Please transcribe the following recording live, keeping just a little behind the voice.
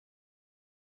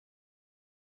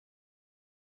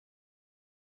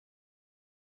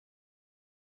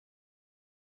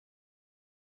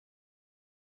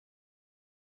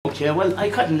Okay, well, I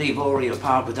couldn't leave Oriel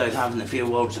Park without having a few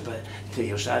words about to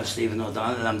yourself, Stephen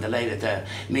O'Donnell. I'm delighted to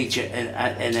meet you in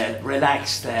a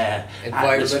relaxed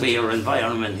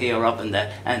environment here up in the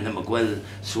McGill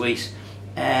suite.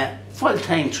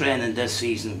 Full-time training this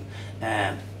season,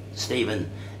 Stephen.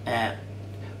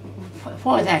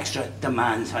 What extra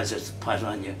demands has it put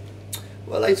on you?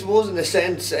 Well, I suppose in a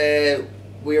sense,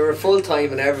 we were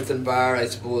full-time in everything bar, I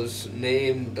suppose,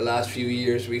 name the last few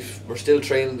years. We're still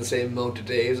training the same amount of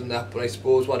days and that, but I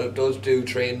suppose what it does do,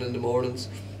 training in the mornings,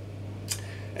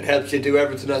 it helps you do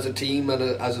everything as a team and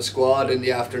as a squad in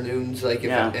the afternoons. Like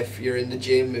if you're in the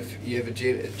gym, if you have a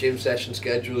gym session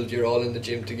scheduled, you're all in the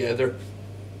gym together,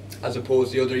 as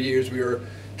opposed to the other years we were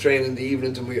training in the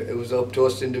evenings and it was up to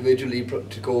us individually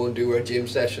to go and do our gym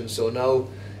sessions. So now,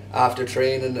 after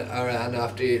training and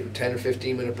after 10 or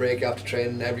 15 minute break after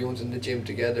training, everyone's in the gym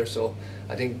together, so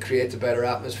I think it creates a better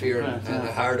atmosphere and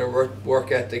a harder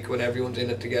work ethic when everyone's in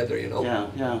it together, you know.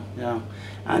 Yeah.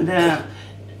 And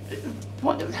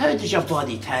how does your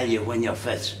body tell you when you're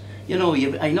fit? You know,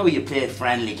 I know you play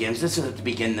friendly games. This is at the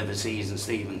beginning of the season,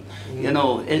 Stephen. You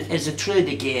know, is it through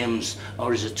the games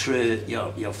or is it through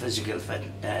your physical fit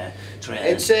training?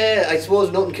 It's I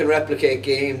suppose nothing can replicate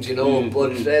games, you know.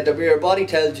 But your body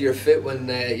tells you you're fit when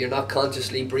you're not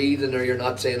consciously breathing, or you're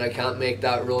not saying I can't make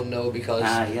that run now because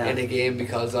in a game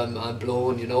because I'm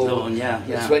blown, you know.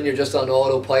 It's when you're just on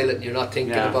autopilot and you're not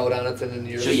thinking about anything,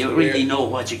 and so you really know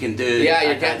what you can do. Yeah,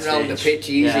 you're getting around the pitch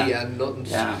easy and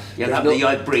nothing's. You'll have the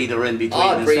odd breather in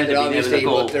between. Breather, obviously,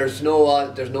 but there's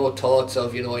no thoughts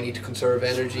of, you know, I need to conserve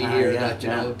energy here and that, you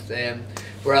know.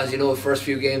 Whereas, you know, first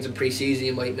few games in pre-season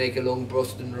you might make a long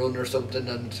busting run or something,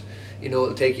 and you know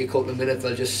it'll take you a couple of minutes.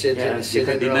 I'll just sit you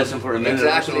could be missing for a minute.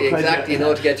 Exactly. You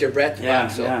know, to get your breath back.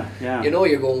 So you know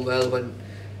you're going well when,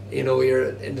 you know, you're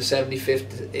in the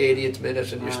 75th, 80th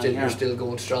minute and you're still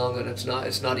going strong, and it's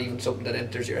not even something that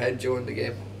enters your head during the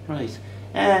game. Right.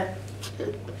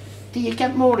 Do you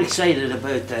get more excited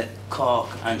about the Cork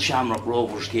and Shamrock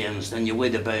Rovers games than you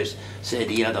would about, say,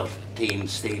 the other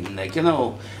teams, Stephen? Like, you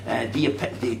know, do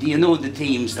you know the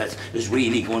teams that is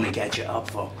really going to get you up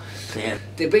for playing?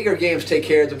 The bigger games take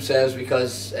care of themselves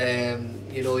because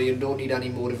you know, you don't need any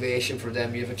motivation for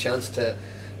them. You have a chance to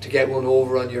get one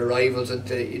over on your rivals, and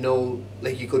to, you know,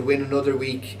 like you could win another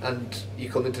week and you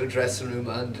come into the dressing room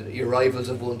and your rivals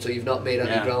have won, so you've not made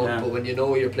any ground. But when you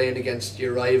know you're playing against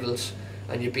your rivals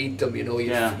and you beat them, you know,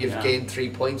 you've gained 3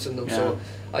 points in them. So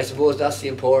I suppose that's the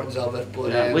importance of it.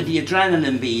 But would the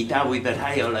adrenaline be that wee bit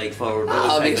higher, like, for those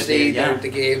obviously the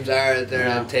games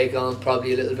take on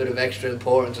probably a little bit of extra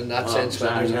importance in that sense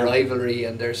when there's a rivalry,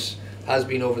 and has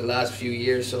been over the last few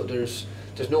years. So there's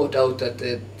no doubt that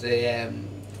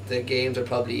the games are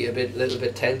probably a little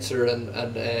bit tenser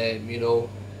and you know,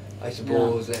 I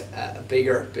suppose a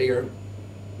bigger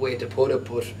way to put it.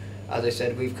 But as I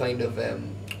said, we've kind of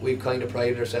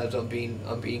prided ourselves on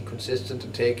being consistent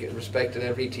and respecting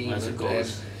every team.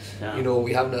 You know,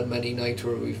 we haven't had many nights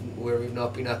where we've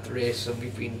not been at the race and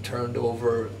we've been turned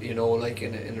over, you know, like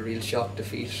in a real shock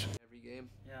defeat every game.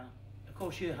 Yeah, of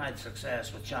course you had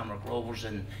success with Shamrock Rovers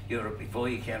in Europe before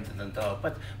you came to Dundalk,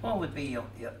 but what would be your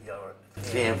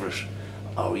favourite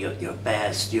or your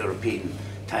best European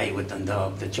tie with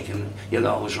Dundalk that you'll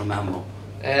always remember?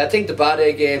 I think the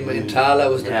Bade game in Tala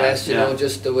was the best, you know,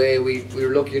 just the way we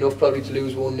were lucky enough probably to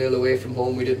lose 1-0 away from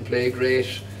home. We didn't play great.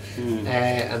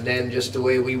 And then just the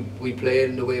way we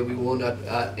played and the way we won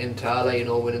in Tala, you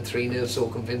know, winning 3-0 so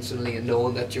convincingly and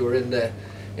knowing that you were in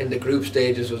the group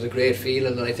stages was a great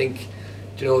feeling. And I think,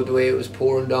 you know, the way it was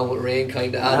pouring down with rain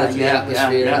kind of added to the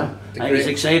atmosphere. I was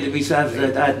excited myself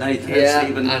that night.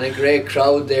 And a great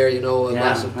crowd there, you know, a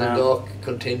massive Dundalk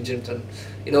contingent, and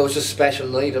you know, it was just a special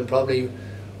night, and probably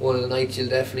one of the nights you'll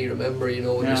definitely remember, you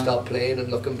know, when you stop playing and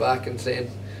looking back and saying,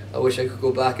 I wish I could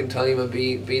go back in time and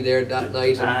be there that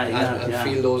night and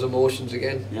feel those emotions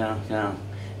again.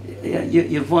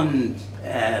 You've won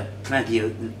plenty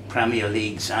of Premier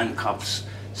Leagues and Cups,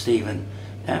 Stephen.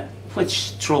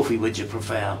 Which trophy would you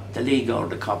prefer, the league or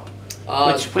the cup?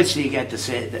 Which do you get to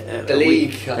say? The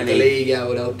league, yeah,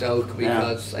 without doubt,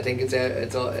 because I think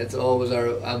it's always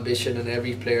our ambition, and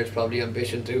every player's probably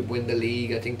ambition to win the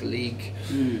league. I think the league,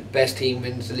 best team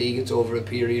wins the league. It's over a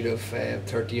period of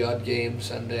 30 odd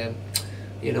games, and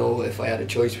you know, if I had a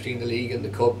choice between the league and the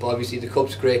cup, obviously the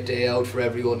cup's a great day out for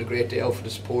everyone, a great day out for the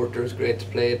supporters, great to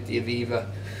play at the Aviva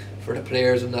for the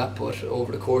players and that. But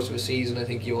over the course of a season, I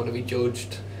think you want to be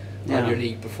judged on your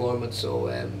league performance, so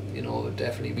you know, it would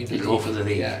definitely be the league. Go for the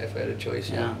league. Yeah, if I had a choice.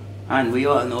 And we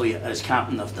all know you as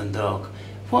captain of Dundalk.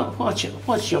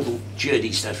 What's your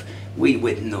duties that we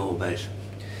wouldn't know about?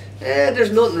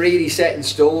 There's nothing really set in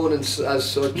stone as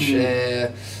such.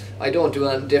 I don't do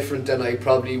anything different than I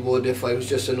probably would if I was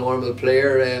just a normal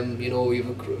player. You know, we have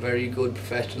a very good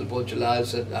professional bunch of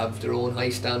lads that have their own high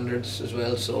standards as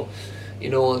well. So, you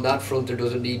know, on that front there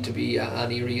doesn't need to be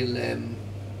any real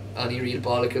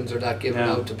bollicans or that given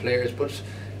out to players. But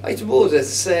I suppose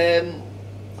it's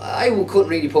I couldn't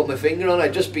really put my finger on it.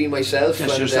 I'd just be myself.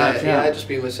 Just yourself, I'd just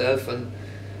be myself. And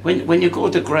when you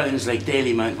go to grounds like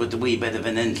Dalymount with a wee bit of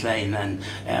an incline,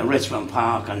 and Richmond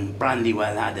Park and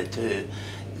Brandywell had it too,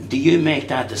 do you make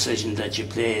that decision that you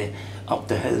play up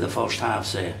the hill the first half,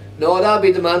 say? No, that'll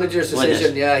be the manager's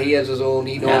decision. Yeah, he has his own.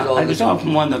 He knows all. I was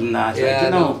often wondering that. Yeah, like, you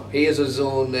know. he has his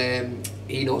own.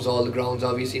 He knows all the grounds,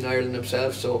 obviously, in Ireland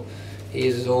himself. So he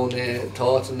has his own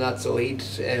thoughts on that. So he'd,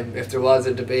 if there was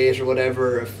a debate or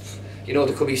whatever, if you know,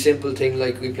 there could be simple thing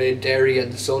like we played Derry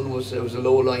and the sun was a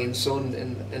low lying sun,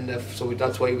 so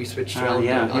that's why we switched around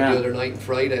on the other night and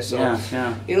Friday. So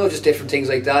you know, just different things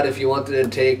like that. If you wanted to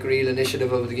take real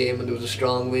initiative of the game and there was a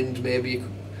strong wind, maybe you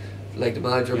could, like the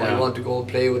manager might want to go and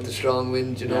play with the strong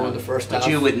wind, you know, in the first half. But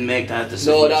you wouldn't make that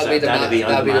decision. No, that'd be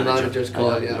the manager's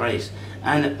call. Right.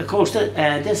 And of course,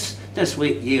 this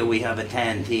year we have a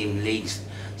 10-team league,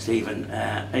 Stephen.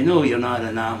 I know you're not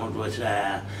enamoured with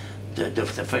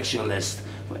the fixture list.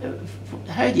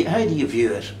 How do you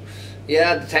view it?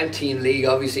 Yeah, the 10-team league,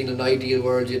 obviously in an ideal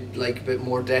world you'd like a bit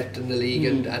more depth in the league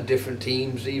and different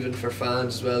teams, even for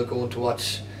fans as well, going to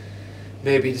watch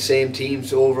maybe the same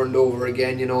teams over and over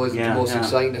again, you know, is the most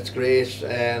exciting. It's great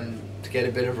to get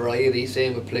a bit of variety,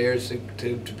 same with players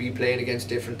to be playing against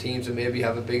different teams and maybe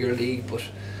have a bigger league, but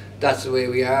that's the way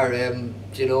we are.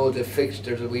 You know, the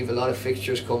fixtures, we have a lot of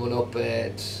fixtures coming up.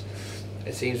 It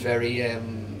seems very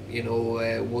you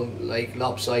know, one like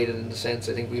lopsided in the sense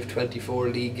I think we have 24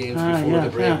 league games before the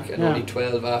break and only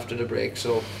 12 after the break.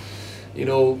 So, you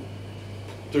know,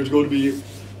 there's going to be,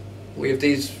 we have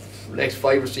these next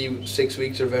 5 or 6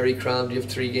 weeks are very crammed. You have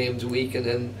 3 games a week, and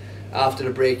then after the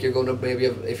break you're going to maybe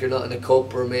have, if you're not in a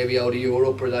cup or maybe out of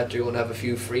Europe or that, you're going to have a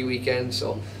few free weekends.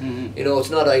 So you know, it's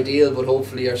not ideal, but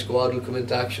hopefully our squad will come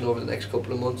into action over the next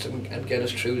couple of months and get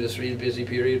us through this real busy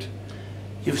period.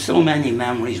 You've so many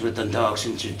memories with Dundalk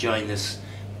since you joined us.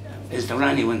 Is there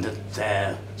anyone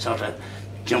that sort of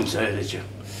jumps out at you?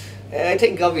 I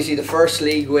think obviously the first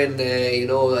league win, you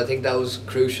know, I think that was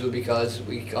crucial because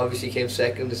we obviously came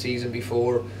second the season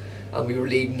before and we were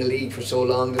leading the league for so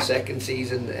long the second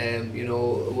season. You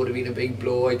know, it would have been a big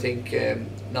blow, I think,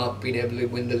 not being able to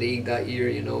win the league that year.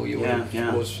 You know,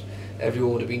 suppose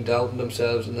everyone would have been doubting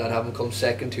themselves and that having come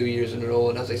second 2 years in a row,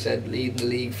 and as I said, leading the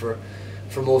league for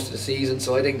most of the season.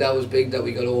 So I think that was big that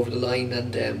we got over the line,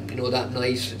 and you know, that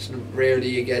night, it's rarely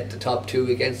you get the top 2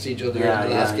 against each other in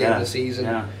the last game of the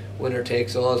season. Winner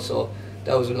takes all. So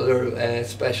that was another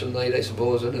special night, I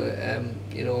suppose, and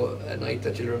you know, a night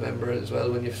that you'll remember as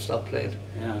well when you've stopped playing.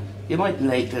 Yeah, you mightn't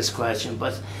like this question,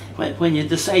 but when you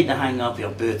decide to hang up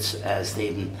your boots,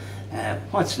 Stephen,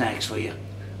 what's next for you?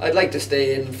 I'd like to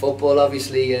stay in football,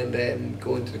 obviously, and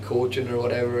go into the coaching or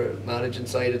whatever, managing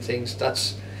side of things.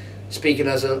 That's speaking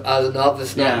as a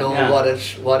novice, not knowing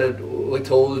what it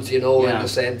holds, you know, in the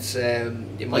sense.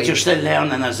 But you're still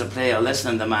learning as a player,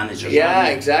 listening to managers. Yeah,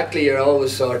 exactly. You're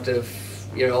always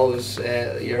you're always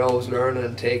learning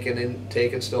and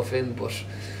taking stuff in. But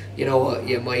you know,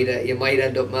 you might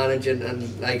end up managing,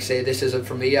 and like say, this isn't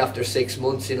for me after 6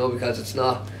 months, you know, because it's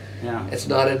not. Yeah. It's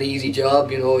not an easy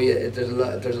job, you know.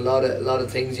 There's a lot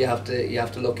of things you have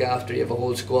to look after. You have a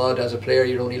whole squad. As a player,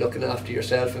 you're only looking after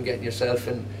yourself and getting yourself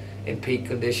in peak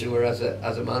condition, whereas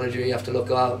as a manager you have to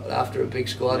look after a big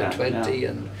squad of 20,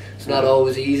 and it's not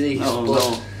always easy.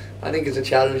 But I think it's a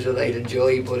challenge that I'd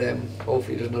enjoy, but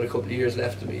hopefully there's another couple of years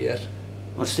left of me yet.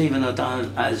 Well, Stephen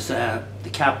O'Donnell, as the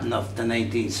captain of the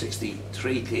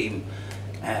 1963 team,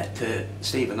 to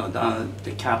Stephen O'Donnell,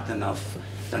 the captain of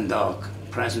Dundalk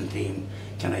present team,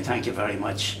 can I thank you very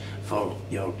much for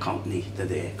your company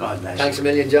today. God bless you. Thanks a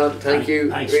million, John. Thank you.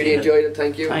 Thanks, really Stephen. Enjoyed it.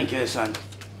 Thank you. Thank you, son.